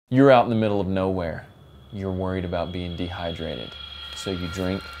You're out in the middle of nowhere. You're worried about being dehydrated, so you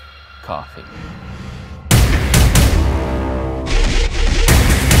drink coffee.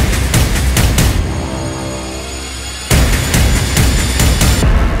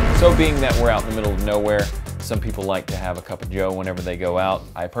 So being that we're out in the middle of nowhere, some people like to have a cup of joe whenever they go out.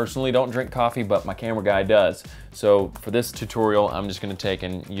 I personally don't drink coffee, but my camera guy does. So for this tutorial, I'm just gonna take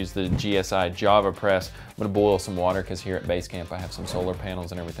and use the GSI Java Press. I'm gonna boil some water because here at base camp I have some solar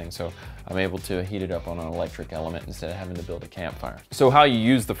panels and everything, so I'm able to heat it up on an electric element instead of having to build a campfire. So how you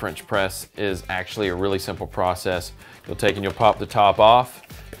use the French press is actually a really simple process. You'll take and you'll pop the top off.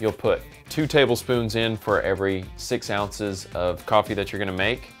 You'll put 2 tablespoons in for every 6 ounces of coffee that you're gonna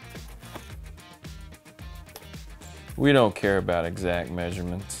make. We don't care about exact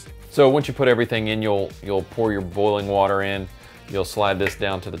measurements. So once you put everything in, you'll pour your boiling water in. You'll slide this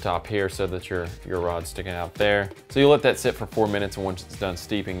down to the top here so that your rod's sticking out there. So you'll let that sit for 4 minutes, and once it's done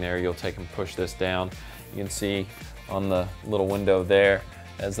steeping there, you'll take and push this down. You can see on the little window there,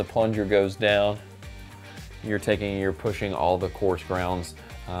 as the plunger goes down, you're pushing all the coarse grounds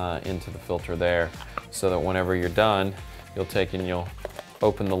into the filter there, so that whenever you're done, you'll take and you'll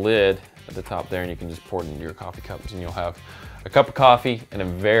open the lid at the top there, and you can just pour it into your coffee cups, and you'll have a cup of coffee in a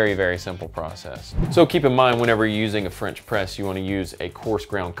very, very simple process. So keep in mind, whenever you're using a French press, you want to use a coarse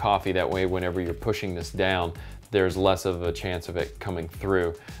ground coffee. That way, whenever you're pushing this down, there's less of a chance of it coming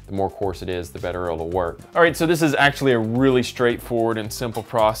through. The more coarse it is, the better it'll work. All right, so this is actually a really straightforward and simple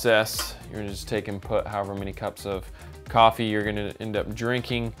process. You're gonna just take and put however many cups of coffee you're gonna end up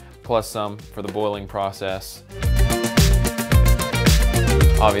drinking, plus some for the boiling process.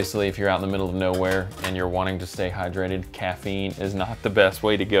 Obviously, if you're out in the middle of nowhere and you're wanting to stay hydrated, caffeine is not the best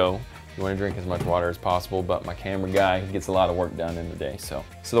way to go. You want to drink as much water as possible, but my camera guy gets a lot of work done in the day. So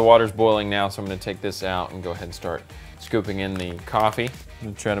the water's boiling now, so I'm going to take this out and go ahead and start scooping in the coffee. I'm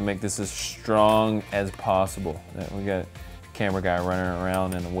going to try to make this as strong as possible. We got a camera guy running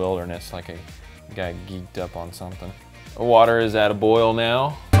around in the wilderness like a guy geeked up on something. The water is at a boil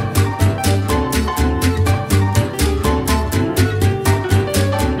now.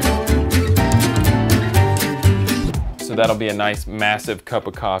 So that'll be a nice massive cup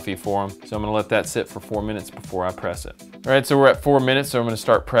of coffee for them. So I'm gonna let that sit for 4 minutes before I press it. All right, so we're at 4 minutes, so I'm gonna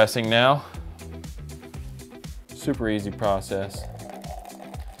start pressing now. Super easy process.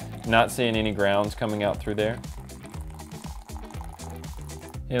 Not seeing any grounds coming out through there.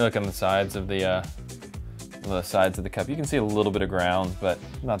 You look on the sides of the cup. You can see a little bit of ground, but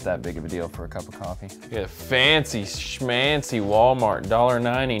not that big of a deal for a cup of coffee. You get a fancy schmancy Walmart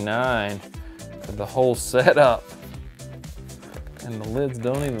 $1.99 for the whole setup. And the lids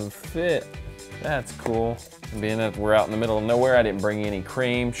don't even fit. That's cool. And being that we're out in the middle of nowhere, I didn't bring any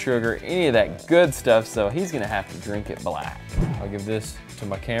cream, sugar, any of that good stuff, so he's gonna have to drink it black. I'll give this to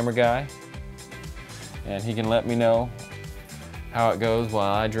my camera guy, and he can let me know how it goes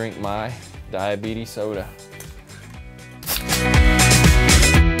while I drink my diabetes soda.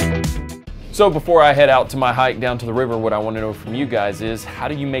 So before I head out to my hike down to the river, what I want to know from you guys is, how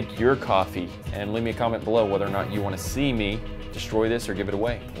do you make your coffee? And leave me a comment below whether or not you want to see me destroy this or give it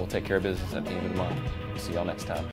away. We'll take care of business at the end of the month. See y'all next time.